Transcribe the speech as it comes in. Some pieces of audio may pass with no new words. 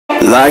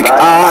like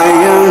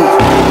iron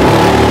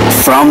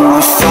from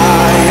the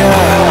fire,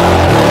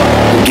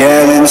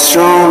 getting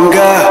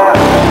stronger.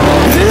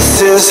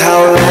 This is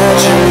how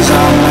legends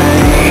are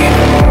made.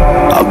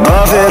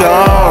 Above it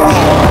all,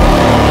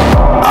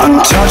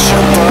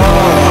 untouchable,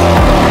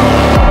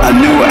 a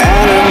new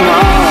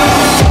animal.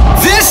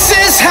 This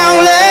is how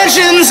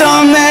legends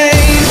are made.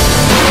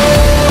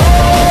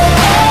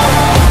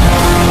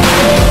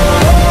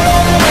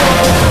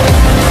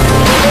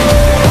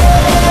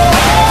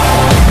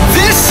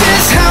 This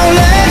is how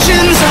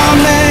legends are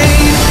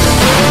made.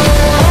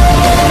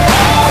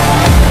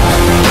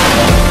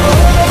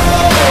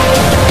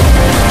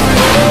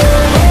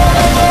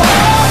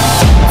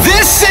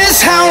 This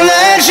is how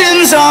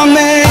legends are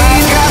made. I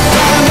got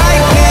the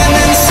lightning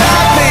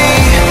inside me.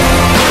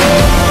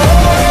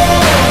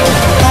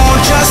 Oh,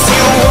 just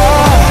you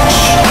watch.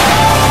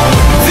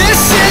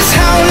 This is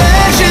how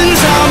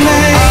legends are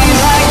made. I'm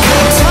like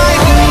a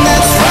titan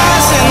that's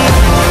rising.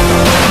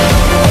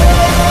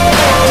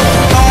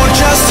 Oh,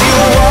 just you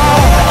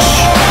watch.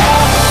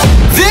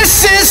 This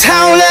is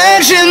how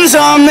legends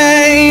are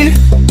made.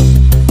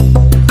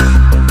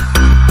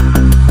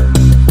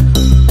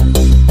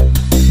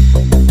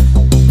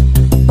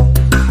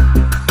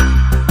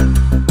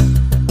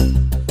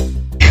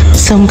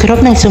សូមគោរព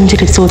និងសូមជ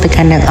ម្រាបសួរទៅ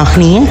កាន់អ្នកនរគ្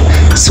នា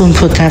សូម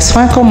ធ្វើការស្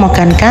វាគមន៍មក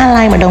កាន់ការ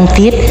live ម្ដង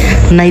ទៀត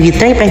នៃវិ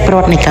ទ្យាប្រៃប្រ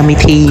ត់នៃកម្មវិ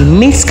ធី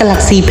Mix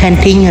Galaxy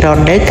Painting រ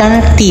ដូវកាល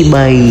ទី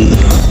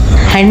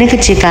 3 ហើយនេះគឺ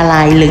ជាការ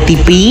live លើកទី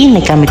 2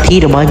 នៃកម្មវិធី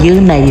របស់យើង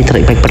នៃវិទ្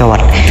យាប្រៃប្រ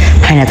ត់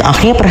ហើយអ្នកនរ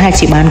គ្នាប្រហែល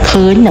ជាបាន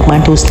ឃើញនិងបា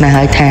នទស្សនា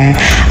ហើយថា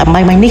អំ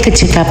បីនេះគឺ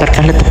ជាការប្រ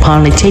កាសលទ្ធផល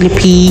នៃជ័យលា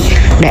ភី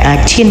ដែលអាច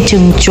ឈានជើ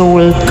ងចូ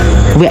ល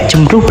វគ្គ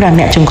ជំរុះ5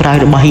អ្នកចុងក្រោយ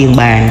របស់យើង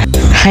បាន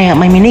ហើយអំ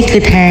បីនេះគឺ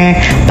ថា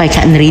បេក្ខ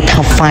នារី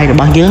Top 5 រ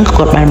បស់យើង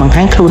គាត់បានបង្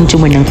ហាញខ្លួនជា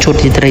មួយនឹងឈុត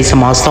រាត្រីស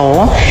មស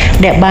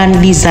ដែលបាន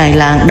design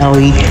ឡើងដោ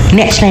យ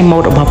អ្នកច្នៃម៉ូ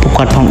ដរបស់ពួក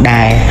គាត់ផង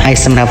ដែរហើយ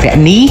សម្រាប់វគ្គ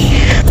នេះ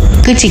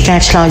គឺជាការ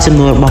ឆ្លើយសំ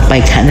ណួររបស់បេ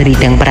ក្ខនារី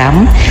ទាំង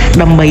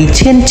5ដើម្បី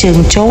ឈានជើង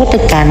ចូលទៅ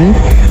កាន់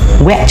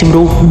វគ្គជំ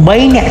រុះ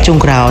3អ្នកចុង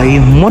ក្រោយ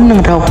មុននឹ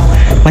ងរក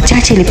ម្ចា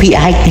ស់ជ័យលាភី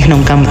ឯកនៅក្នុ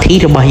ងកម្មវិធី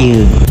របស់យើ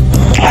ង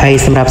ហើយ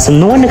សម្រាប់សំ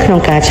ណួរនៅក្នុង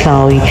ការឆ្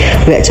លើយ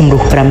វគ្គជំ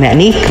រុះ5អ្នក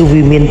នេះគឺ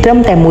វាមានត្រឹម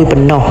តែមួយប៉ុ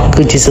ណ្ណោះ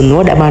គឺជាសំណួ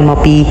រដែលបានមក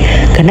ពី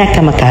គណៈក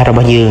ម្មការរប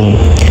ស់យើង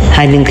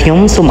ហើយនឹងខ្ញុំ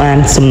សូមអាន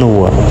សំណួ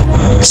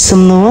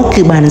រ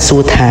គឺបានសួ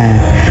រថា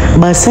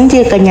បើសិន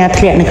ជាកញ្ញា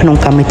ធ្លាក់នៅក្នុង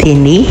កម្មវិធី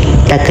នេះ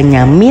តើកញ្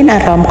ញាមានអា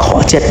រម្មណ៍ខក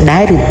ចិត្តដែ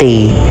រឬទេ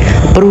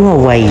ព្រោះ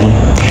អ្វី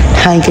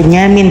ហើយកញ្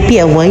ញាមានពាក្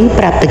យអ្វី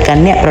ប្រាប់ទៅកា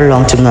ន់អ្នកប្រឡ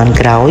ងចំនួន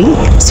ក្រោយ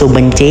សូមប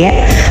ញ្ជាក់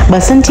បើ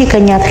សិនជាក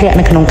ញ្ញាធ្លាក់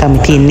នៅក្នុងកម្ម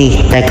វិធីនេះ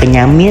តើកញ្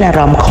ញាមានអា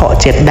រម្មណ៍ខក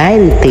ចិត្តដែរ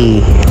ឬទេ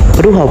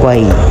ព្រោះអ្វី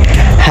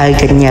ហើយ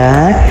កញ្ញា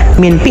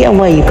មានពាក្យអ្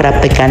វីប្រាប់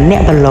ទៅកាន់អ្នក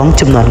ប្រឡង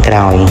ចំនួនក្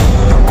រោយ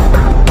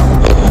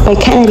បេ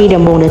ក្ខនារី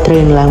ដំបូងដែលត្រូ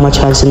វឡើងមក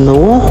ឆ្លើយសំ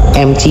ណួរ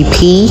MGP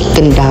ក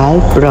ណ្ដាល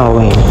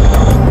Brown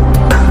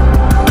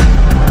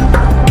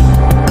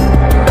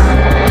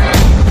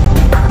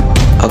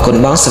អរគុណ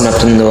បងសម្រាប់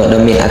សំណួរដ៏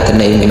មានអត្ថ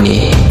ន័យមួយ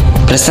នេះ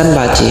ប្រសិន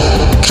បើជា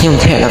ខ្ញុំ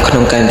ធ្លាក់នៅក្នុ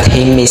ងកម្មវិ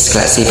ធី Mix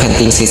Galaxy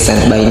Painting Season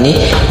 3នេះ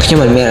ខ្ញុំ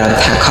មិនមានអារម្ម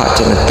ណ៍ថាខក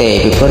ចិត្តទេ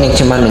ពីព្រោះនាងខ្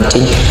ញុំបានបញ្ចេ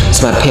ញស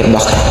មត្ថភាពរប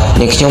ស់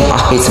នាងខ្ញុំអ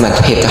ស់ពីសមត្ថ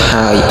ភាពទៅ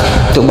ហើយ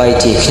ទោះបី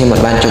ជាខ្ញុំមិន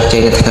បានជោគជ័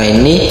យនៅថ្ងៃ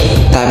នេះ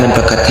តែមិន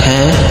ប្រកាសថា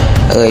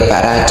ប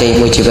រាជ័យ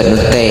មួយជីវិត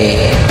នោះទេ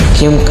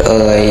ខ្ញុំ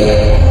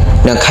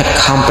នឹងខិត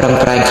ខំប្រឹង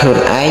ប្រែងខ្លួន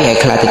ឯងឲ្យ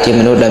ក្លាយទៅជា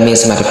មនុស្សដែលមាន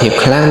សមត្ថភាព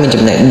ខ្លាំងមាន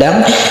ចំណេះដឹង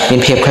មាន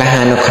ភាពក្លា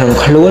ហាននៅក្នុង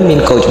ខ្លួនមាន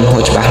គោលជំហ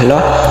រច្បាស់លា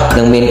ស់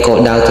និងមានគោល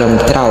ដៅត្រឹម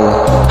ត្រូវ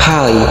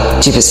ហើយ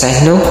ជាពិសេស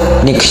នោះ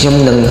នាងខ្ញុំ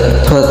នឹង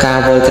ធ្វើការ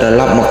វិលត្រ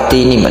ឡប់មកទី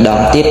នេះម្ដង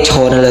ទៀតឈ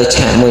រនៅលើ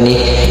ឆាកមួយនេះ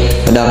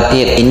ម្ដង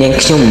ទៀតនាង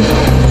ខ្ញុំ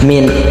មា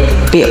ន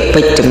ពាក្យ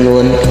ពេចន៍ចំនួ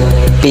ន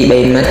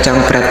2-3ម៉ាត់ច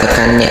ង់ប្រាប់ទៅ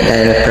កាន់អ្នកដែ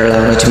លប្រឡ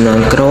ងនៅចំនួន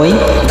ក្រោយ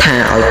ថា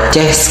ឲ្យ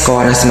ចេះស្គា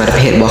ល់នូវសមត្ថ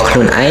ភាពរបស់ខ្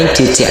លួនឯង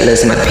ជឿជាក់លើ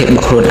សមត្ថភាពរប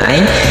ស់ខ្លួនឯង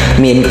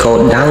មានគោល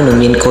ដៅនិង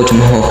មានគោលជំ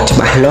ហរច្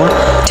បាស់លាស់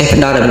ចេះ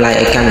ផ្ដល់តម្លៃ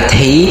ឲ្យកម្មវិ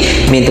ធី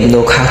មានទំនួ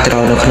លខុសត្រូ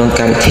វនៅក្នុង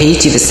កម្មវិធី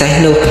ជាពិសេស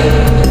នោះ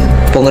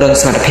ពង្រឹង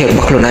សមត្ថភាពរប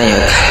ស់ខ្លួនឯងឲ្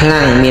យខ្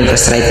លាំងមានប្រ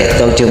ស្រ័យទាក់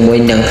ទងជាមួយ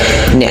នឹង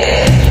អ្នក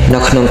នៅ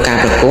ក្នុងការ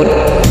ប្រកួត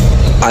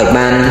ឲ្យ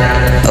បាន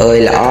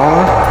ល្អ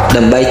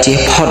ដើម្បីជៀស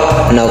ផុត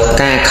នៅ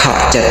ការខក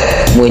ចិត្ត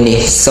មួយនេះ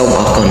សូម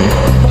អរគុណ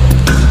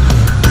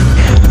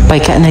បេ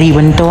ក្ខនារី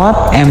បន្ទាប់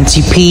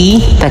MGP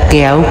តា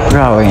កែវ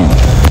Rowan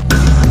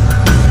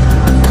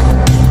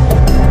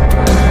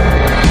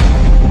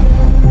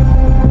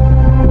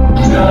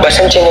បើ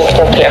សិនជានាងខ្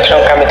ញុំធ្លាក់ក្នុ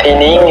ងកម្មវិធី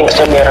នេះនាងខ្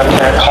ញុំមានអារម្មណ៍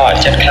ថាខក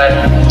ចិត្តខ្លាំង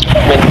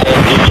មែនទេ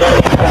ពីព្រោះ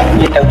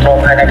មានទាំងព្រម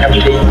ហើយនៅកម្ម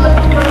វិធី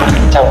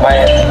ចង់បែ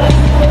រ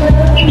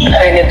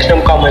ហើយនាងខ្ញុំ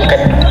ក៏មិនគិត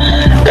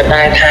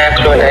ដែរថា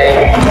ខ្លួនឯង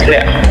ធ្លា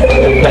ក់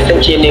បើសិន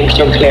ជានាងខ្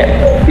ញុំធ្លាក់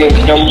នាង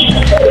ខ្ញុំ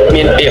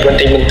មានពាក្យបន្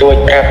តិចបន្តួច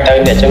ប្រាប់ទៅ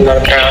អ្នកចំនួន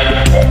ក្រោយ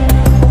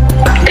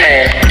ថា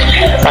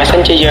បើសិ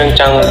នជាយើង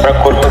ចង់ប្រ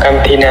កួតក្នុងកម្ម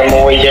វិធីណា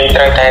មួយយើងត្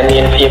រូវតែមា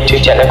នភាពជឿ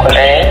ជាក់លើខ្លួ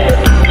នឯង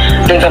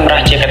និងសម្រា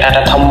ប់ជាកត្តា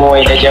ដ៏ធំមួយ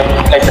ដែលយើង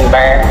ភ្លេចមិន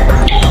បាន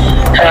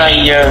ហើយ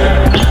យើង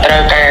ត្រូ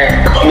វការ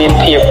មាន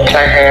ភាពក្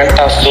លាហានត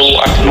ស៊ូ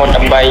អត់ធ្មត់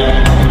ដើម្បី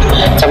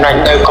សម្រេច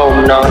នៅគោល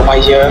បំណងរប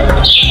ស់យើង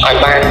ឲ្យ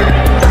បាន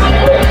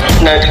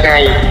នៅថ្ងៃ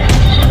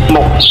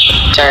មុខ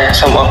ចា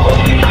សូមអរគុណ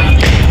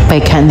បេ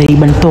ក្ខនារី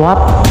បន្ទា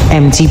ប់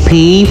MGP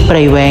ព្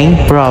រៃវែង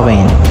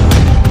Province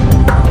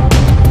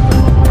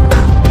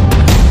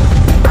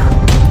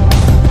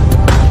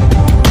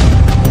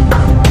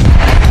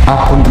អរ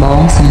គុណបង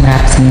សម្រា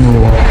ប់សំណួ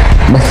រ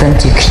បើសិន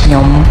ជាខ្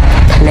ញុំ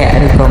ធ្លាក់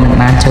ឬក៏មិន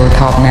បានចូល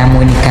ថតណា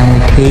មួយនៃកម្ម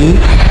វិធី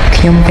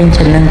ខ្ញុំពេញ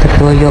ចិត្តនឹងទ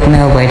ទួលយកនៅ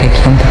អ្វីដែល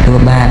ខ្ញុំទទួល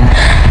បាន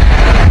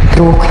ព្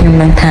រោះខ្ញុំ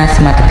នឹងថាស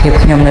មត្ថភាព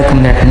ខ្ញុំនៅក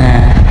ម្រិតណា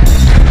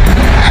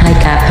ហើយ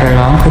ការប្រ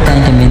ឡងគឺតែង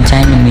តែមានចា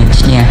ញ់និងមាន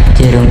ឈ្នះ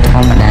ជារឿងធ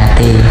ម្មតា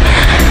ទេ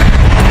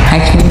ហើ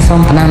យខ្ញុំសូ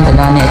មផ្ដាំទៅ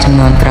ដល់អ្នកចំ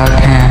នួនក្រោយ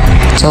ថា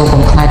ចូល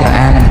កុំខ្លាចរ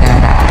អានឹងការ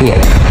ដាក់ពាក្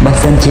យបើ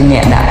សិនជាអ្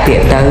នកដាក់ពា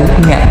ក្យទៅ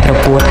អ្នកប្រ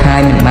កួតហើ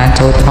យមិនបាន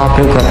ចូលថត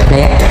ឬក៏ធ្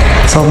លាក់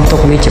សូមទុក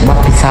វាជាបទ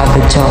ពិសោធន៍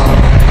ទៅចុះ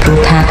ព្រោះ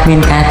ថាគ្មាន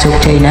ការជោគ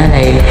ជ័យណា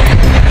ដែល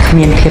គ្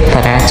មានភាពប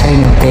រាជ័យ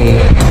នោះទេ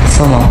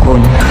សូមអរគុណ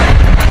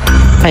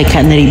បេក្ខ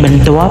នារីប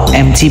ន្ទាប់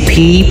MGP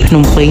ភ្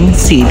នំពេញ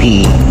CV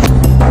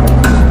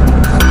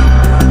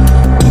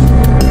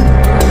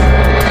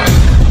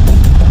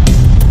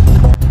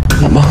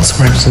បងស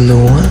ម្រាប់សំ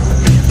ណួរ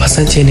បើ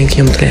សិនជានាងខ្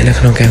ញុំធ្លាក់នៅ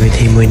ក្នុងកម្មវិ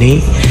ធីមួយនេះ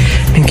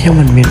នាងខ្ញុំ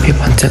មិនមានភាព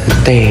អន់ចិត្ត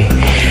ទេ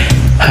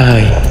ហើ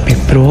យពី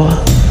ព្រោះ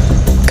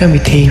កម្ម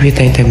វិធីវា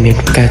តែងតែមាន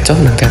ការចុះ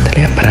និងការធ្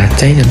លាក់បរា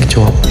ជ័យនិង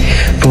ជាប់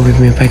ព្រោះវា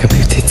មានបេក្ខភា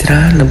ពជាច្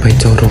រើនដើម្បី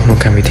ចូលរួមក្នុង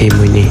កម្មវិធី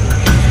មួយនេះ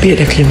ពាក្យ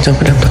ដែលខ្ញុំចង់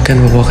ផ្ដាំទៅកាន់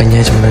បបកញ្ញា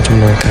ចំនួនក្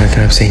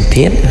រោយផ្សេង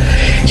ទៀត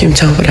ខ្ញុំ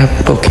ចង់ផ្ដាំ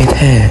ពួកគេ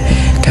ថា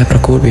ការប្រ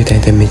កួតវាតែង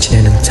តែមានឈ្នះ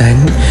និងចាញ់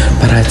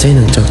បរាជ័យ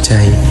និងជោគ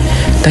ជ័យ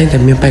តែងតែ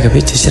មានបេក្ខភា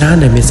ពជាច្រើន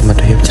ដែលមានសមត្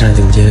ថភាពច្រើន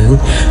ជាងយើង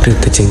ឬ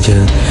ទៅជាងយើ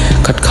ង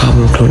ខិតខំ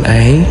ខ្លួន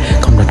ឯង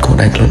កំណត់គោល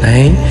ដៅខ្លួនឯ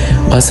ង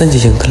បើសិនជា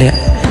យើងធ្លាក់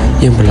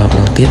យើងបន្លប់ម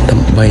កទៀតដើ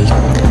ម្បី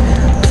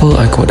ធ្វើ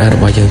ឲ្យគោលដៅរ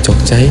បស់យើងជោគ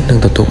ជ័យនិង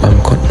ទទួលបានម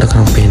ង្គលនៅក្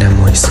នុងពេលណា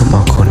មួយសូមអ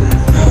រគុណ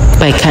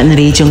បេក្ខនា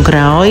រីចុងក្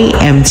រោយ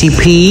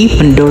MGP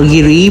មណ្ឌល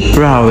គិរី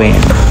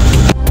Province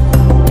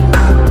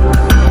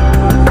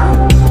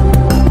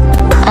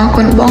អរ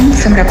គុណបង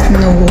សម្រាប់សំ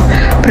ណួរ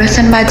ប្រ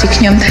សិនបើជា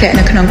ខ្ញុំធ្លាក់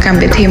នៅក្នុងកម្ម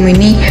វិធីមួយ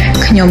នេះ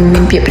ខ្ញុំមា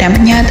នពាក្យ5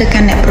ផ្ញើទៅកា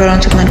ន់អ្នកប្រឡង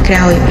ចំនួនក្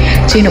រោយ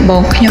ជាដំបូ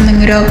ងខ្ញុំនឹង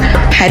រក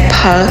ហេតុផ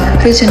ល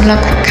ឬចន្លោះ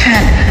ខ្វះខា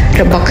ត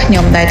របស់ខ្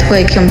ញុំដែលធ្វើ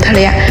ឲ្យខ្ញុំធ្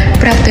លាក់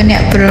ប្រាប់ទៅអ្ន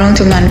កប្រឡង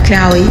ចំនួនក្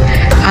រោយ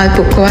ឲ្យ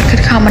ពួកគាត់ខិត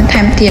ខំបន្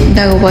ថែមទៀត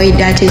នៅអ្វី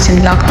ដែលជាច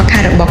ន្លោះខ្វះខា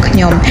តរបស់ខ្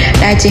ញុំ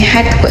ដែលជា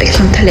ហេតុធ្វើឲ្យខ្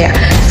ញុំធ្លាក់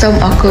សូម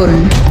អរគុណ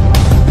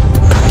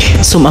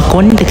សូមអរគុ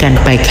ណទៅកាន់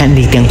បេក្ខនា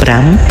រីទាំង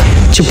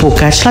5ចំពោះ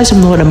ការឆ្លើយសំ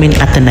ណួរដ៏មាន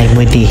អត្ថន័យ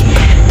មួយនេះ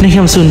និងខ្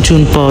ញុំសូមជូ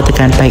នពរទៅ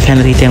កាន់បេក្ខ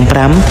នារីទាំង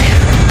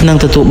5នឹង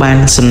ទទួលបាន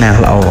សំណាង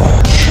ល្អ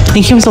និ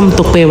ងខ្ញុំសូម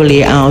ទុកពេលវេ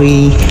លាឲ្យ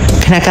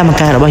គណៈកម្ម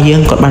ការរបស់យើ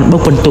ងគាត់បានបុ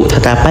កបន្ទុកថា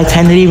តើបេក្ខ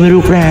នារីមួយ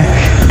រូបណា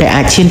ដែល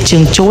អាចឈានជើ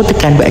ងចូលទៅ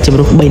កាន់វគ្គជម្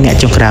រុះ3អ្នក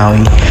ចុងក្រោយ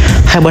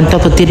ហើយបន្ត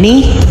ទៅទៀតនេះ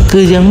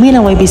គឺយើងមាន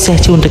អ្វីពិសេស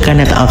ជូនទៅកាន់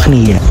អ្នកទាំងអស់គ្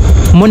នា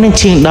មុននឹង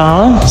ឈានដ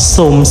ល់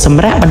សូមស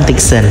ម្រាប់បន្តិច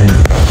សិន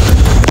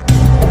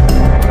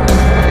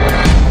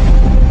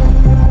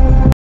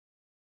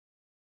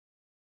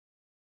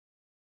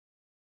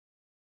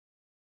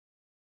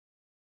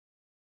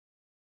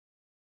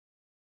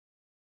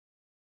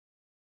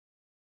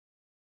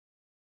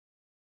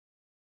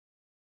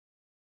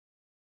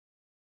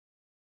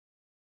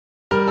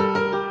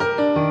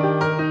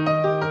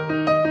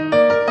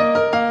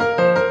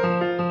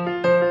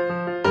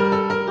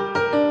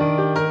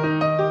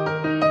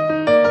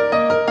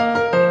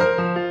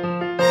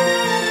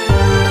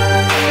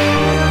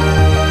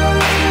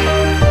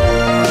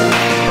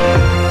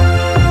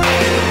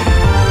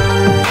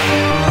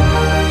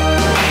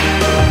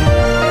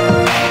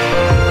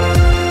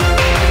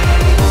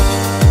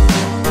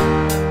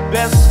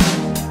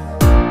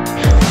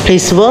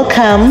Please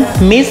welcome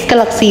Miss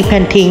Galaxy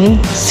Painting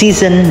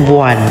Season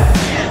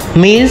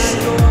 1 Miss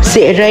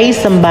សិរី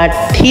សម្បត្តិ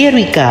ធា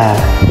រិកា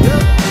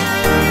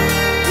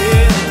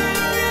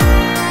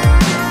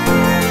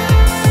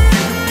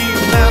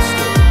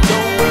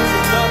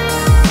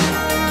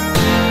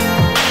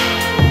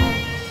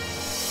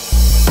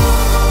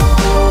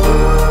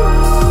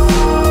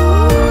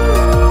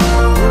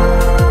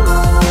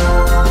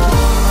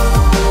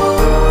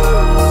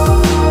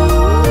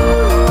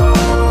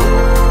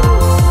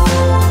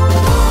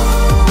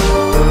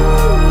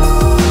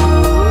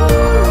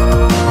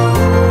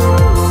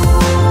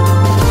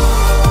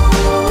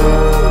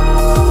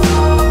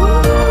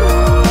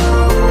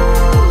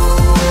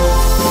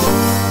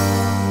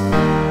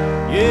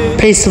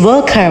Please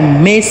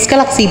welcome Miss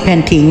Galaxy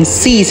Painting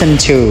Season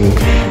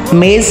 2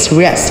 Miss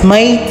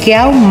𝐒𝐚𝐤𝐬𝐬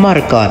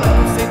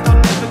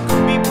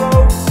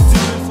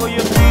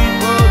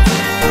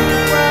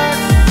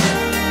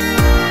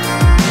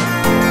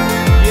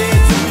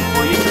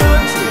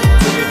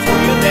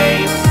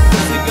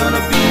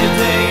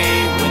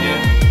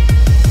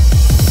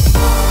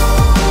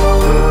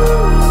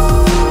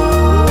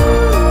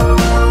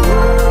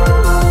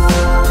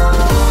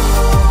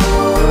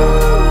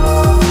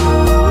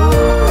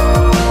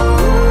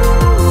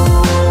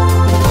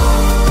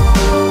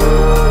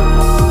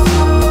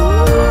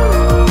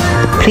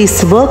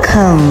Please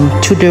welcome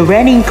to the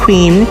reigning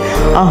queen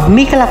of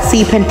Miss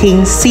Galaxy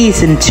Painting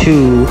Season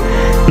 2,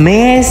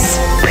 Miss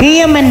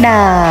Piamanda.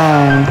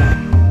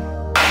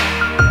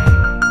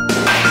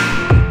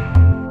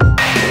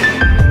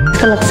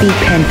 Galaxy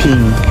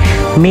Painting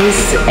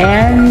Miss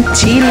and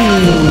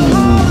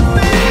Chili.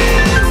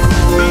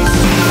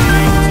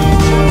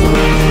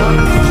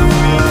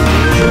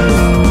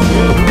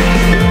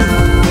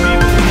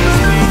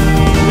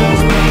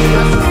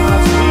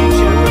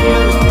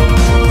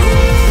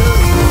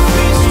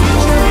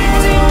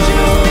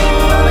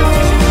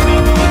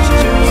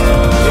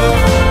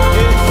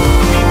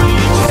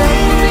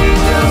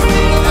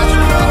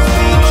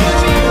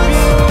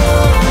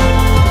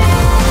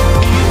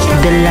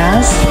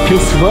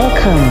 Please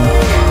welcome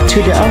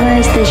to the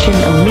organization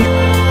of Miss.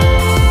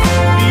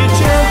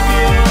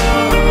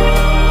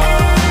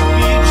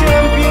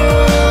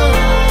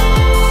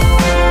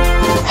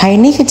 ហើយ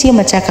នេះគឺជា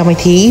ម្ចាស់កម្មវិ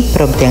ធី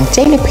ព្រមទាំង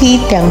ចេញនិភី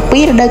ទាំងពី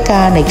ររដូវ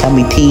កាលនៃកម្ម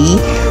វិធី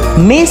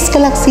Miss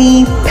Galaxy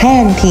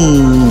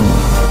Painting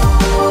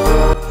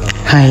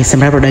ហើយស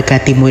ម្រាប់រដូវកាល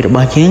ទី1រប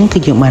ស់យើងគឺ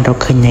យើងបានរក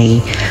ឃើញនៃ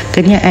ក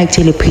ញ្ញាឯកជ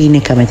លភីនៃ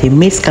កម្មវិធី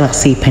Miss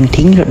Galaxy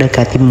Painting រដូវ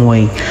កាលទី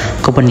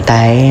1ក៏ប៉ុន្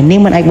តែនា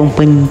ងមិនអាចបំ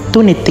ពេញ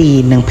តួនាទី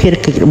និងភារ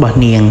កិច្ចរបស់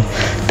នាង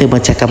ទើប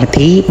ម្ចាស់កម្មវិ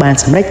ធីបាន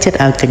សម្រេចចិត្ត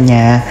ឲ្យកញ្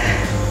ញា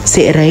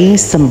សិរី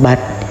សម្បត្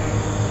តិ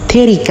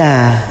ធារីកា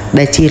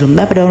ដែលជាលំ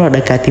ដាប់រ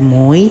ដូវកាលទី1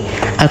ឲ្យ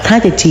ខ្លាច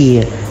ទៅជា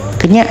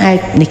កញ្ញាឯក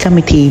នៃកម្ម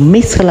វិធី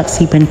Miss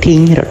Galaxy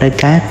Painting រដូវ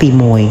កាលទី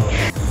1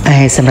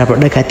ហើយសម្រាប់រ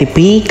ដូវកាលទី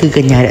2គឺក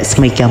ញ្ញារស្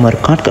មីកែវមរ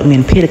កតក៏មា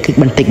នភារកិច្ច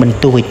បន្តិចបន្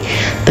តួច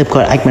ទើប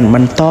គាត់អាចប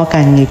ន្ត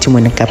ការងារជាមួ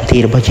យនឹងកម្មវិធី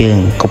របស់យើង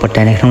ក៏ប៉ុន្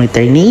តែនៅក្នុងនី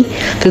តិនេះ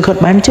គឺគាត់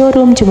បានចូល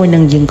រួមជាមួយនឹ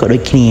ងយើងក៏ដូ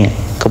ចគ្នា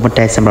ក៏ប៉ុន្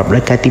តែសម្រាប់រ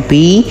ដូវកាលទី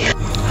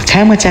2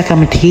ខាងម្ចាស់កម្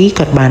មវិធី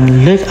គាត់បាន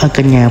លើកឲ្យក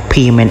ញ្ញា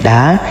ភីមែន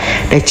ដា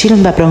ដែលជា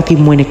លំដាប់រងទី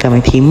1នៃកម្ម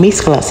វិធី Miss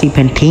Galaxy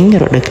Painting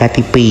រដូវកាល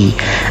ទី2ឲ្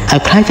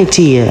យខ្លាចទៅ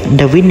ជា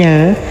The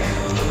Winner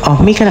of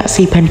Miss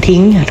Galaxy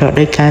Painting រ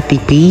ដូវកាលទី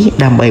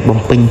2ដើម្បីបំ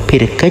ពេញភា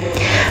រកិច្ច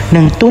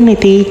និងតួនា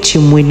ទីជា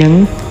មួយនឹង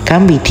ក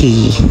ម្មវិធី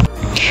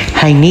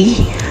ហើយនេះ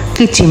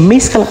គឺជា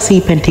Miss Galaxy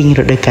Painting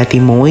រដូវកាលទី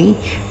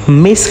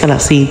1 Miss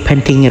Galaxy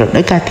Painting រ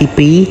ដូវកាលទី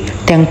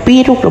2ទាំងពីរ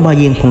រូបរបស់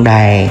យើងផង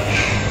ដែរ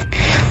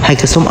ហើយ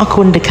ក៏សូមអរ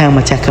គុណទៅខាង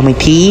ម្ចាស់កម្មវិ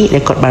ធីដែ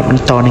លគាត់បានប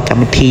ន្តនៅកម្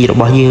មវិធីរ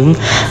បស់យើង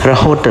រ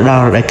ហូតដ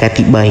ល់រដូវកាល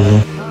ទី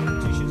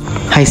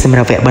3ហើយសម្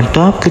រាប់វគ្គបន្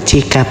ទាប់គឺជា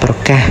ការប្រ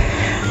កាស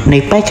នៃ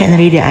បេក្ខនា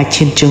រីដែលអាច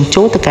ឈានជើង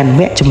ចូលទៅកាន់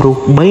វគ្គជម្រុះ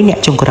3អ្នក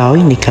ចុងក្រោយ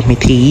នៃកម្មវិ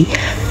ធី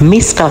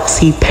Miss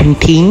Galaxy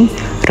Painting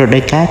រដូ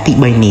វកាលទី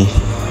3នេះ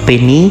ពេល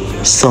នេះ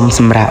សូមស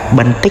ម្រាប់ប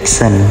ន្តិច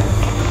សិន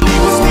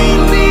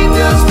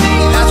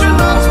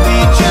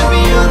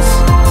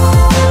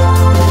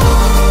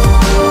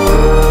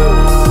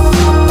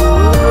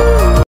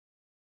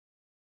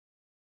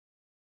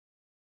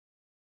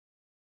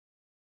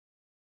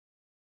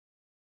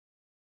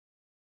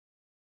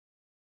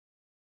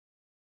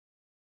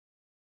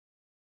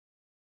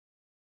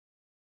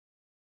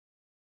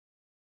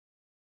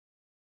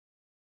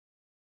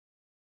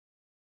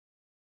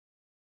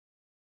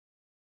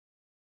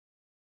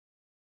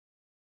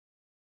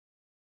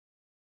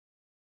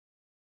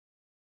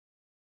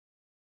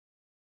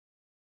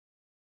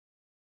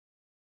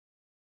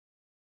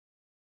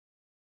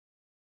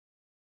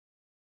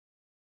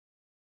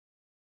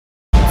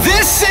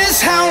This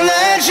is how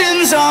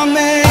legends are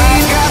made. I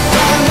got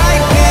the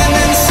lightning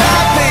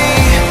inside me.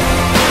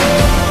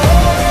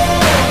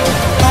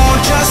 Oh,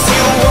 just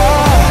you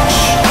watch.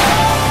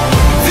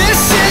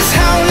 This is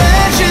how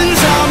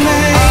legends are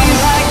made. I'm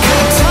like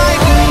a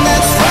titan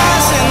that's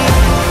rising.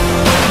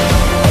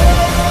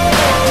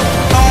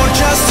 Oh,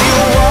 just you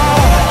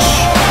watch.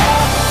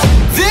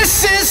 This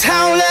is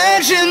how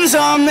legends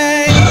are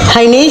made.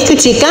 ហើយនេះគឺ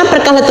ជាការប្រ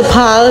កាសលទ្ធផ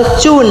ល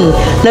ជូន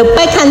នៅ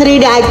បេក្ខនារី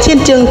ដែលអាចឈាន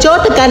ជើងចូល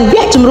ទៅកាន់វ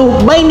គ្គជម្រុះ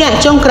3អ្នក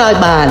ចុងក្រោយ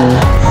បាន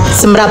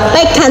សម្រាប់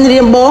បេក្ខនារី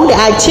ដំបូងដែល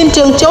អាចឈាន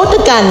ជើងចូលទៅ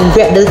កាន់វ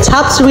គ្គ The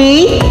Top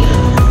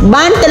 3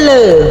បានទៅ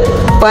លើ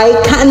បេ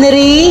ក្ខនា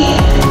រី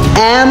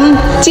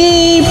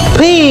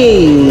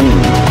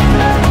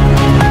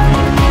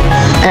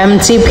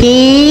MGP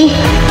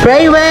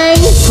Brayway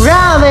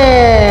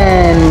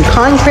Raven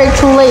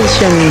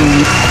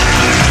Congratulations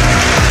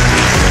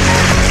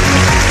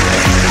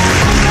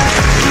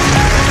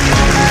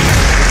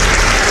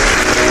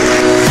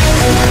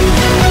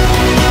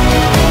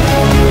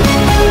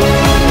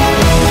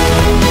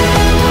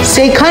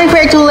Say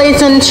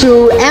congratulations to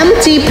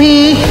MGP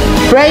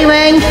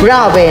Brayway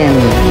Raven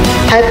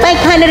ហើយបេ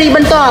ក្ខនារីប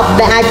ន្ទាប់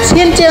ដែលអាច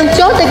ឈានជើង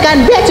ចូលទៅកា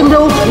ន់វគ្គជម្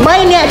រុះ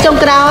3អ្នកចុង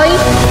ក្រោយ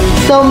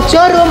សូម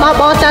ចូលរួមអ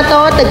បអរសាទ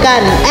រទៅកា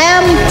ន់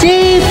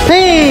MGP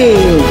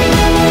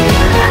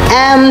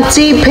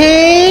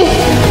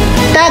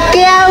តា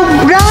កែវ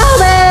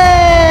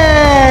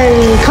Raven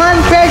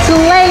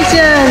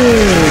Congratulations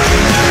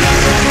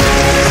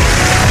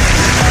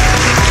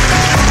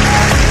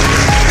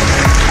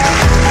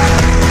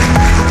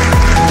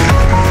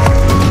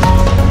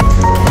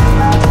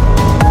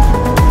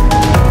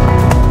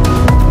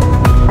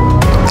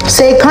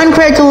Say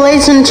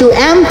congratulations to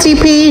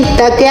MGP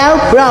តាកែវ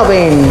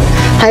Raven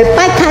ហើយ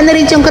បេក្ខនា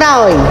រីចុងក្រោ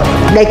យ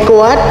ដែល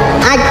គាត់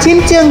អាចឈាន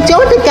ជើងចូ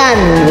លទៅកា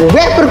ន់វ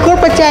គ្គប្រកួត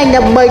ប្រជែង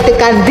ដើម្បីទៅ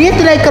កាន់រាជ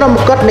ត្រីក្រុម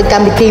ប្រកួតនៃក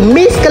ម្មវិធី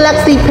Miss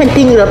Galaxy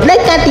Painting រដូវ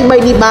កាលទី3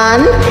នេះបាន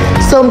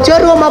សូមចូល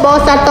រួមអបអរ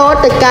សាទរ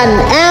ទៅកាន់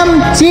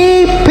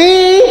MGP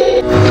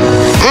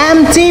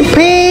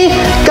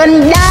ក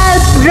ណ្ដាល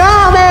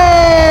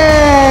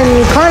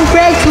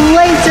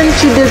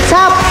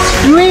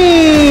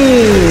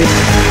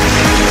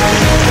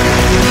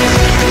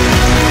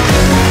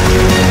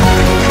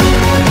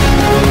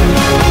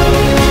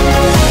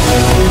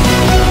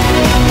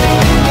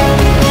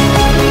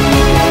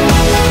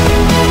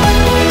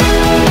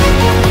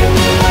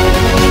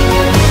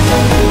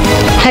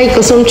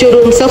ក៏សូមចូល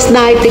រួមសោកស្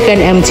ដាយទៅកា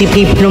ន់ MGP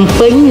ភ្នំ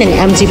ពេញនិង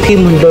MGP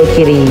មណ្ឌល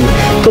គិរី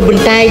ក៏ប៉ុ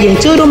ន្តែយើង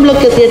ចូលរួមលើក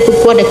ទឹកចិត្តពួក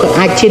គាត់ដែលគាត់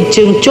អាចឈាន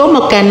ជើងចូលម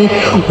កកាន់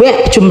វគ្គ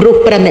ជំរុះ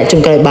5អ្នកចុ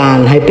ងក្រោយបាន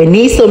ហើយពេល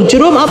នេះសូមចូល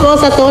រួមអបអរ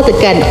សាទរទៅ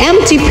កាន់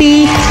MGP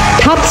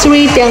Top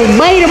 3 ទាំង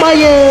3របស់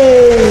យើ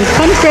ង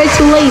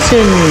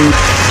Congratulations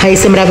ហើយ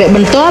សម្រាប់វគ្គប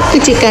ន្ទាប់គឺ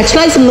ជាការឆ្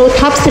លើយសំណួរ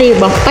Top 3 រ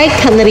បស់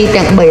𝐏𝐚𝐢𝐬𝐬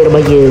ទាំង3រប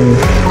ស់យើង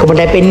ក៏ប៉ុន្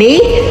តែពេលនេះ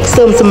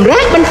សូមសម្រា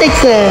ប់បន្តិច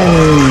សិន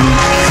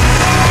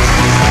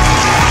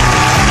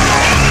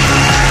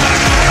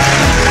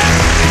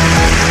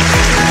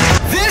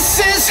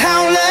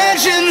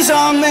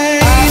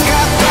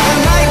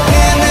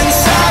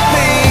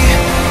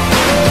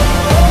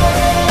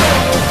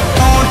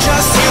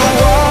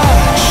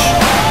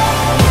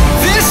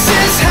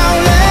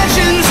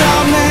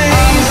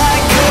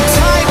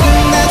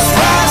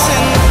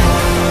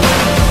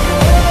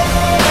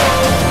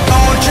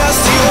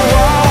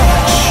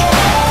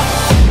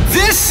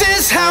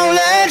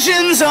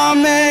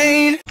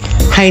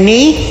ហើយ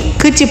នេះ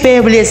គឺជាពេល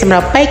វេលាសម្រា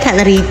ប់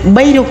𝐏𝐚𝐢𝐬𝐬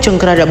 3រូបចុង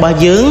ក្រោយរបស់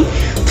យើង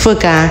ធ្វើ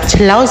ការ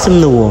ឆ្លើយសំ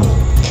ណួរ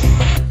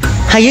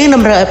ហើយយើងត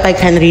ម្រូវឲ្យ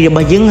𝐏𝐚𝐢𝐬𝐬 រប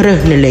ស់យើងរើស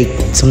នៅលេខ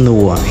សំ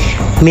ណួរ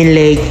មាន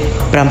លេខ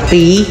7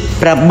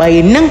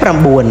 8និង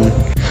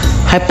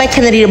9ហើយ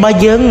𝐏𝐚𝐢𝐬𝐬 របស់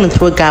យើងនឹង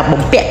ធ្វើការ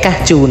បំពាក់កាស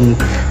ជូន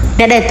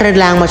អ្នកដែលត្រូវ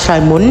ឡើងមកឆ្លើ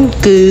យមុន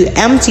គឺ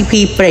MGP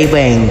ព្រៃ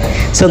វែង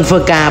សូមធ្វើ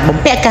ការបំ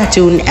ពាក់កាស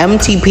ជូន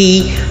MGP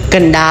ក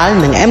ណ្ដាល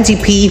និង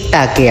MGP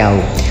តាកែវ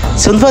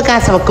សូមធ្វើការ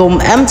ស្វាគមន៍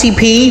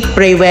MGP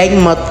ព្រៃវែង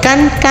មកកា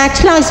ន់ការ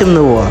ឆ្លើយសំ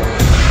ណួរ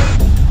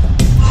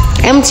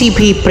MGP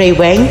ព្រៃ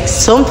វែង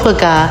សូមធ្វើ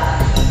ការ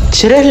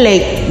ជ្រើសលេ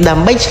ខដើ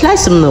ម្បីឆ្លើយ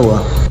សំណួរ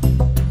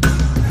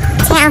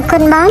ចាអរគុ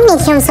ណបងនេះ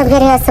ខ្ញុំសូមជ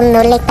ម្រាបសំណួ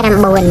រលេខ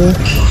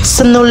9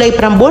សំណួរលេខ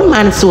9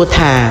បានសួរ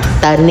ថា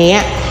តើអ្ន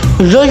ក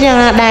យល់យ៉ាង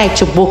ណាដែរ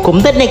ចំពោះគំ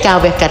និតនៃការ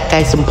វះកាត់កា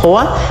យសម្ផស្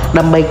ស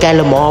ដើម្បីកែ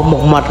លម្អមុ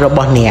ខមាត់រប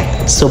ស់អ្នក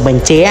សូមប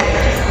ញ្ជាក់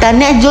តើ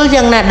អ្នកយល់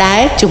យ៉ាងណាដែរ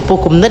ចំពោះ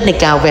គំនិតនៃ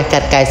ការវះកា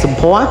ត់កាយសម្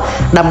ផស្ស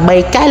ដើម្បី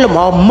កែល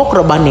ម្អមុខ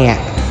របស់អ្នក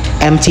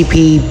MGP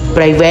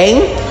ព្រៃវែង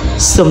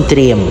សូមត្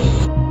រៀម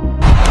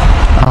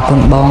អរគុណ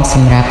បងស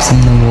ម្រាប់សំ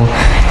ណួរ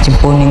ចំ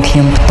ពោះនាងខ្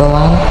ញុំផ្ទា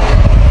ល់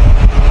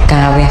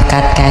ការវះកា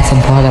ត់កែស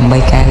ម្ផស្សដើម្បី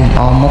កែលម្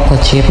អមុខក៏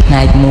ជាផ្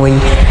នែកមួយ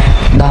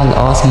ដ៏ល្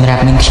អសម្រា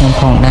ប់នាងខ្ញុំ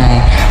ផងដែរ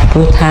ព្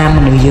រោះថាម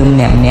នុស្សយើង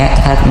ម្នាក់ៗ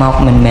កើតមក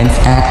មិនមែន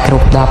ស្អាតគ្រ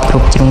ប់10គ្រ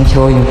ប់ជ្រុងជ្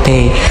រោយនោះទេ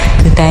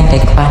គឺតែងតែ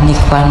ខ្វះនេះ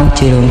ខ្វះនោះ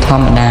ជារឿងធ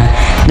ម្មតា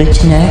ដូ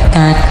ច្នេះ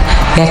ការ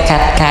វះកា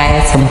ត់កែ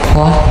សម្ផ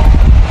ស្ស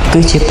គឺ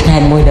ជាផ្នែ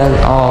កមួយដ៏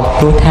ល្អ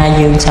ព្រោះថា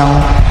យើងចង់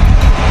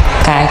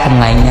កែកន្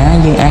លែងណា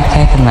យើងអាច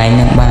កែកន្លែង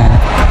នឹងបាន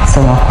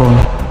សូមអរគុណ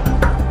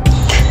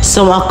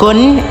សូមអរគុណ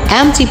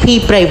MGP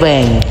ព្រៃវែ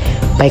ង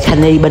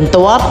𝐏𝐚𝐢𝐬𝐬 បន្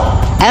ទាប់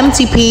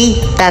MGP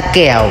តា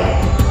កែវ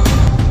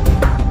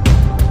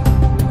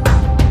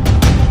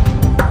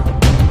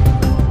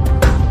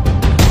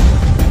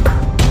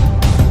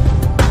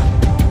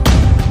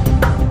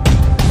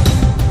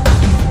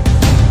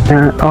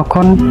អរ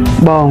គុណ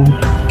បង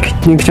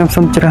នាងខ្ញុំ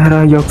សូមជ្រើស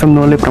រើសយកសំ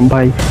ណួរលេខ8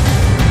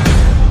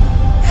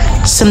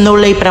សំណួរ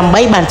លេខ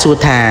8បានសួរ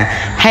ថា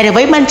ហេតុអ្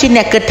វីបានជា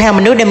អ្នកគិតថាម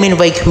នុស្សដែលមាន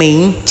វ័យក្មេង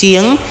ជា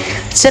ង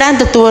ច្រើន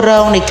ទទួលរ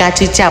ងនៃការ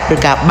ជឿចាប់ឬ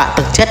ការបាក់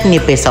ទឹកចិត្តនា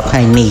ពេលសប្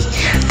តាហ៍នេះ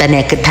តែអ្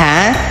នកគិតថា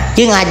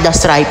យើងអាចដោះ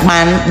ស្រាយ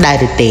បានដែរ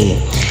ឬទេ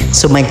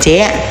សូមបញ្ជា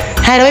ក់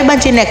ហេតុអ្វីបាន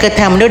ជាអ្នកគិត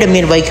ថាមនុស្សដែល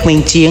មានវ័យក្មេង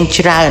ជាង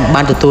ច្រើន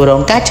បានទទួលរ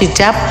ងការជឿ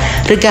ចាប់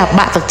ឬការ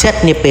បាក់ទឹកចិត្ត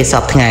នាពេលស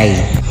ប្តាហ៍ថ្ងៃ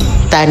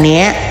តើអ្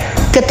នក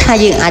គិតថា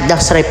យើងអាចដោះ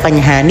ស្រាយប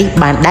ញ្ហានេះ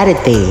បានដែរឬ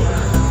ទេ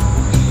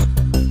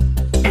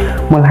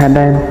មូលហេតុ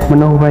ដែលម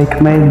នុស្សវ័យ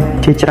ក្មេង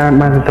ជាច្រើន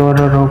បានទទួល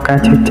រងការ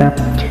ឈឺចាប់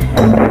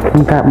និ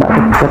ងការបាក់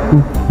ទឹកចិត្ត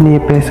នា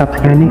ពេលសប្តាហ៍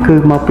ថ្ងៃនេះគឺ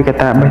មកពីកត្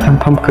តា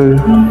3ធំៗគឺ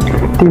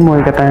ទី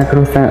1កត្តាគ្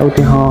រួសារឧ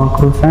ទាហរណ៍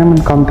គ្រួសារមិន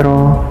គ្រប់គ្រ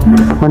ង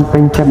មិនពេ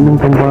ញចិត្តនឹង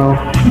ទង្វើ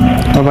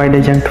អ្វីដែ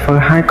លយើងធ្វើ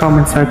ហើយក៏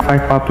មិនសូវខ្វាយ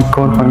ខ្វល់ពី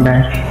កូនផងដែ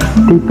រ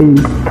ទី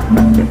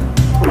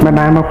2បណ្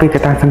ដាលមកពីក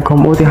ត្តាសង្គម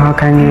ឧទាហរណ៍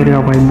ការងារឬ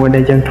អ្វីមួយ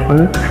ដែលយើងធ្វើ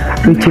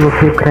ឬជីវ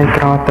ភាពក្រី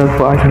ក្រទៅធ្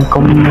វើឲ្យសង្គ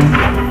ម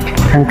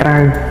ខាងក្រៅ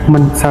មិ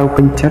នសូវ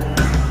ពេញចិត្ត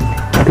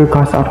ឬ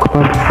ក៏ស្អប់ខ្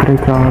ពើមក្រី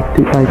ក្រ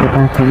ទី3កត្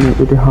តាខាងនេះ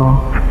ឧទាហរណ៍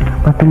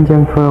បើតែយើ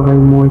ងធ្វើអ្វី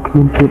មួយគ្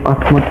មានភាពអ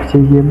ត់ធ្មត់ព្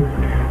យាយាម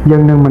យើ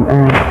ងនឹងមិន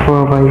អាចធ្វើ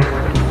អ្វី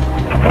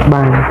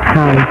បាន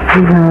ហើយ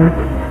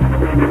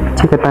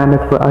ជាកត្តាដែ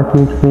លធ្វើឲ្យ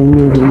ក្មេងៗ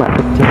ងាយនឹងបាក់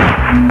ទឹកចិត្ត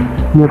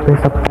នាពេល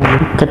សប្តាហ៍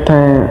គិត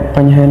ថាប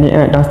ញ្ហានេះ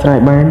អាចដោះស្រាយ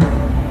បាន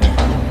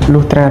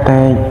លុះត្រាតែ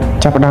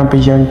ចាប់ផ្ដើមពី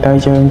យើងទៅ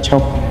យើងឈ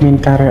ប់មាន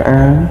ការរើស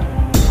អើង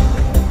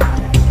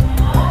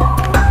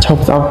ឈ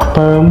ប់ស្អប់ខ្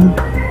ពើម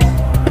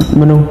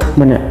មនុស្ស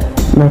ម្នាក់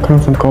នៅក្នុង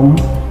សង្គម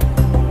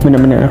ម្នា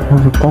ក់ៗនៅក្នុង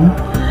សង្គម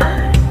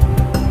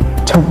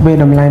ឈប់វា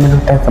តម្លៃមនុ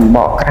ស្សតែសម្ប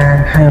កក្រាន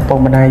ហើយឪពុក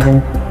ម្ដាយយើង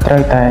ត្រូ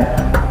វតែ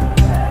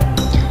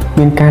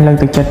មានការលើក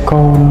ទឹកចិត្ត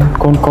កូ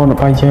នរ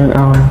បស់យើង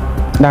ឲ្យ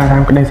ដើរតា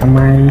មក្តីស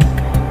ម័យ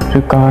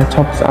ឬក៏ឈ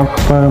ប់ស្អប់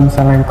ខ្ពើមស្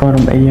រឡាញ់កូន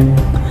រំអៀង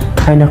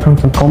ហើយនៅក្នុង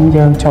សង្គម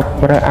យើងឈប់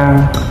រើសអើង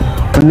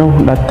មនុស្ស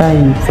ដទៃ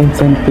ផ្សេ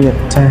ងទៀត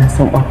ចាស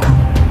សូមអរគុណ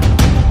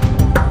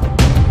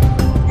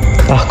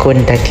អរគុណ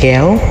តាកែ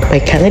វ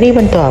𝐏𝐚𝐢𝐬𝐬 ប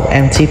ន្ទាប់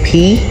MGP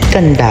ក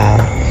ណ្ដាល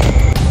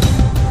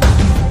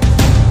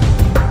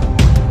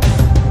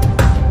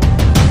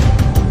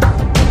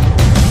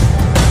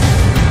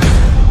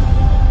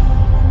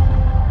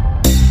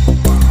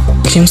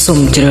ខ្ញុំសូម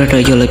ជ្រើសរើ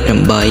សយកលេខ8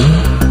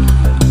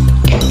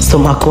សូ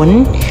មអរគុណ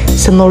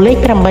សំណួរលេខ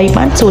8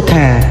បានសួរ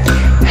ថា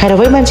ហើយអ្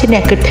វីបានជាអ្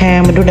នកគិតថា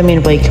មនុស្សដែលមាន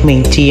វ័យក្មេង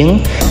ជាង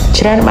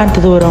ច្រើនបានទ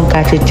ទួលរង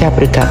ការជឿចាប់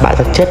ឬការបាក់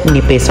ទឹកចិត្ត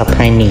នាពេលសប្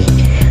តាហ៍នេះ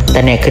តែ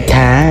អ្នកគិត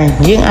ថា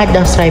យើងអាច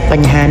ដោះស្រាយប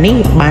ញ្ហានេះ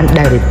បាន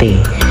ដែរឬទេ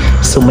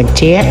សូមបញ្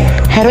ជាក់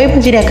ហើយអ្វីបា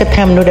នជាអ្នកគិត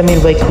ថាមនុស្សដែលមាន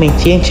វ័យក្មេង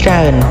ជាងច្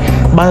រើន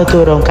បានទទួ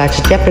លរងការ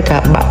ជឿចាប់ឬកា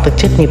របាក់ទឹក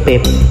ចិត្តនាពេល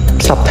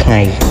សប្តា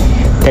ហ៍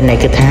តែអ្នក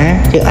គិតថា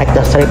យើងអាច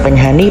ដោះស្រាយប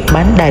ញ្ហានេះ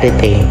បានដែរឬ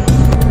ទេ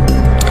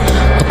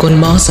អរគុណ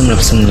បងសម្រា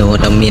ប់សំណួរ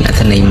ដ៏មានអត្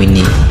ថន័យមួយ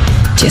នេះ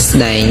ជាក់ស្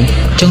ដែង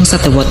ចុងស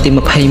តវត្សទី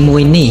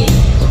21នេះ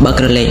បើ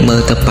ក្រឡេកមើ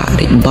លទៅប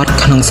រិបទ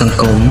ក្នុងសង្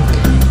គម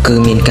គឺ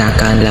មានការ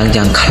កើនឡើង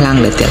យ៉ាងខ្លាំង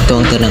ដែលតាក់ទ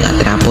ងទៅនឹងអ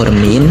ត្រាព័ត៌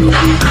មាន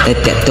ដែល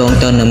តាក់ទង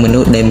ទៅនឹងមនុ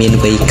ស្សដែលមាន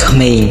វ័យក្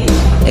មេង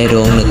ដែលរ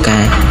ងនឹងកា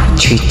រ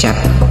ឈឺចាប់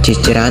ជា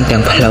ច្រើនទាំ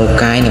ងផ្លូវ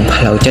កាយនិង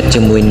ផ្លូវចិត្ត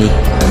ជាមួយនេះ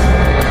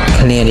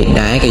គ្នានេះ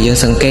ដែរក៏យើង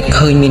សង្កេត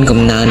ឃើញមានកំ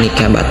ណើននៃ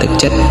ការបាក់ទឹក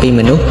ចិត្តពី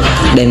មនុស្ស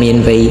ដែលមាន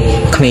វ័យ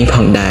ក្មេងផ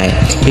ងដែរ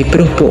ពីព្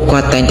រោះពួកគា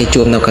ត់តែងតែ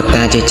ជួបនៅកត្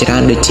តាជាច្រើ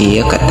នដូចជា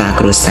កត្តា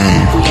គ្រួសារ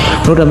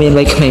មនុស្សដែលមាន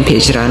វ័យក្មេងភាគ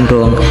ច្រើនរ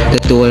ងទ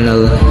ទួលនៅ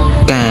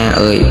ការ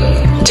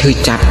ឈឺ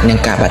ចាប់និង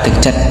ការបាក់ទឹក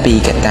ចិត្តពី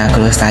កត្តាគ្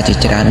រួសារជា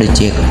ច្រើនដូច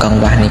ជាកង្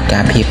វះនៃកា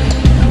រភាព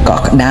ក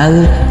ក់ក្ដៅ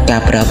កា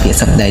រប្រើពាក្យ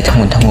សម្ដីធ្ង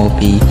ន់ធ្ងរ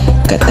ពី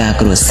កត្តា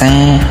គ្រួសា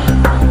រ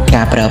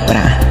ការប្រើប្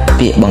រាស់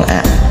ពាក្យបង្អា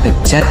ក់ទឹក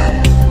ចិត្ត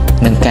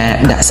និងការ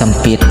ដាក់សម្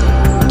ពាធ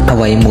អ្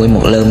វីមួយម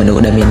កលើមនុស្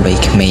សដែលមានវ័យ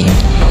ក្មេង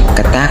ក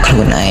ត្តាខ្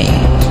លួនឯង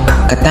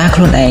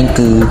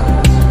គឺ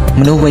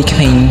មនុស្សវ័យក្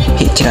មេង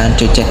ភាគច្រើន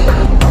ចូលចិត្ត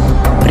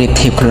ប្រៀប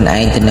ធៀបខ្លួនឯ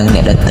ងទៅនឹងអ្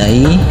នកដទៃ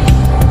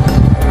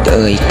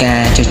កា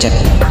រចូលចិត្ត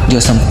យ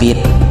កសម្ពាធ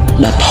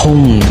ដ៏ធំ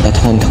ដ៏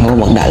ធ្ងន់ធ្ងរ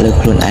មកដាក់លើ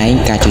ខ្លួនឯង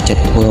ការចូលចិត្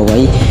តធ្វើអ្វី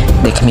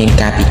ដែលគ្មាន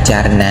ការពិចា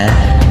រណា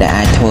ដែល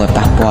អាចធ្វើឲ្យ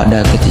ប៉ះពាល់ដ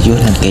ល់កិត្តិយស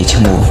និងកេរ្តិ៍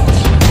ឈ្មោះ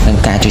និង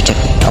ការចូលចិត្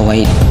ត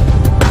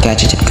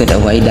គិត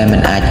អ្វីដែលមិ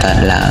នអាចកើត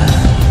ឡើង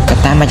ក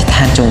ត្តាមជ្ឈដ្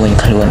ឋានជុំវិញ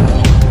ខ្លួន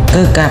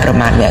គឺការប្រ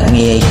មាថមាក់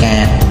ងាយកា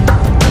រ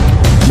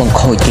បង្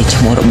ខូចកេរ្តិ៍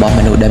ឈ្មោះរបស់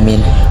មនុស្សដែលមាន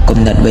គំ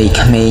និតវ័យ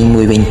ក្មេង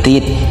មួយវិញទៀ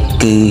ត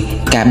គឺ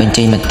ការបញ្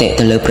ចេញមតិ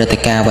ទៅលើព្រឹត្តិ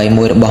ការណ៍អ្វី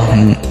មួយរបស់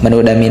មនុ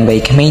ស្សដែលមានវ័យ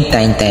ក្មេង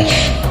តែងតែ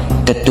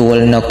ទទួល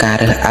នៅការ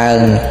រើសអើង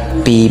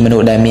ពីមនុ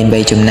ស្សដែលមានវ័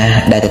យចំណាស់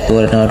ដែលទទួ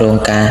លនៅរង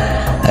ការ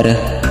រើស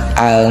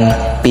អើង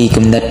ពី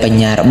គំនិតប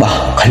ញ្ញារបស់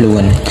ខ្លួ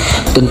ន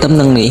ទន្ទឹម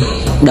នឹងនេះ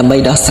ដើម្បី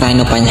ដោះស្រាយ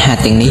នៅបញ្ហា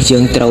ទាំងនេះយើ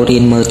ងត្រូវរៀ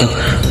នមើលទៅ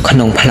ក្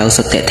នុងផ្លូវ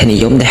សុតិធនិ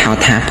យមដែលហៅ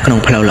ថាក្នុង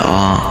ផ្លូវល្អ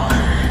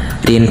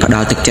រៀនផ្ដ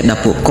ល់ទឹកចិត្តដ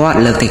ល់ពួកគាត់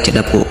លើកទឹកចិត្ត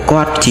ដល់ពួក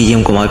គាត់ព្យាយា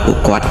មកុំឲ្យពួក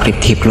គាត់ប្រៀប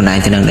ធៀបខ្លួនឯង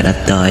ទៅនឹងអ្នកដ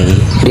ទៃ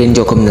រៀនយ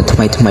កគំនិតថ្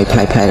មីប្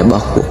លែកៗរប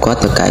ស់ពួកគាត់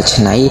ទៅកែ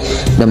ច្នៃ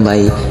ដើម្បី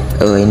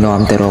នាំ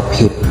ទៅរក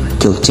ភាព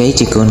ជោគជ័យ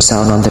ជាកូនសោ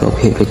នាំទៅរក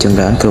ភាពរីកចម្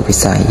រើនគ្រប់វិ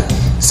ស័យ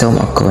សូម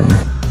អរគុ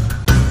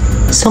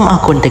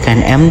ណទៅកា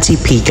ន់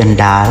MGP កណ្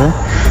ដាល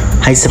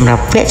ហើយសម្រា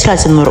ប់វគ្គឆ្លើយ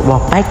សំណួររប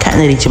ស់បែកខណ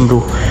រីជំ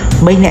រុះ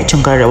3អ្នកចុ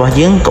ងក្រោយរបស់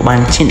យើងក៏បាន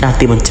ឈានដល់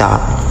ទីបញ្ច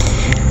ប់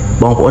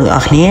បងប្អូនទាំងអ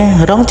ស់គ្នា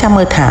រងចាំ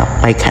មើលថា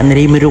បែកខណ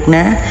រីមួយរូប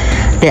ណា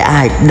ដែល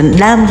អាចដណ្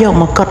ដើមយក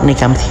មកកត់នៃ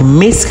កម្មវិធី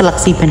Miss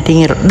Galaxy Painting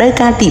រដូវ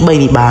កាលទី3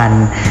នេះបាន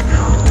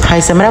ហើ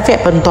យសម្រាប់វ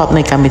គ្គបន្ទាប់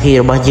នៃកម្មវិធី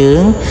របស់យើ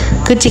ង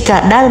គឺជាកា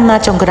រដើរដំណើរ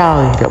ចុងក្រោ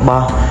យរប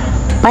ស់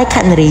បែកខ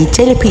ណរី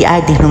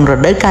𝐤𝐝𝐼 ក្នុងរ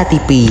ដូវកាលទី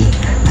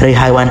2ឬ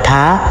ហៅបាន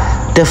ថា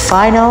The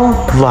Final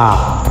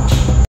Walk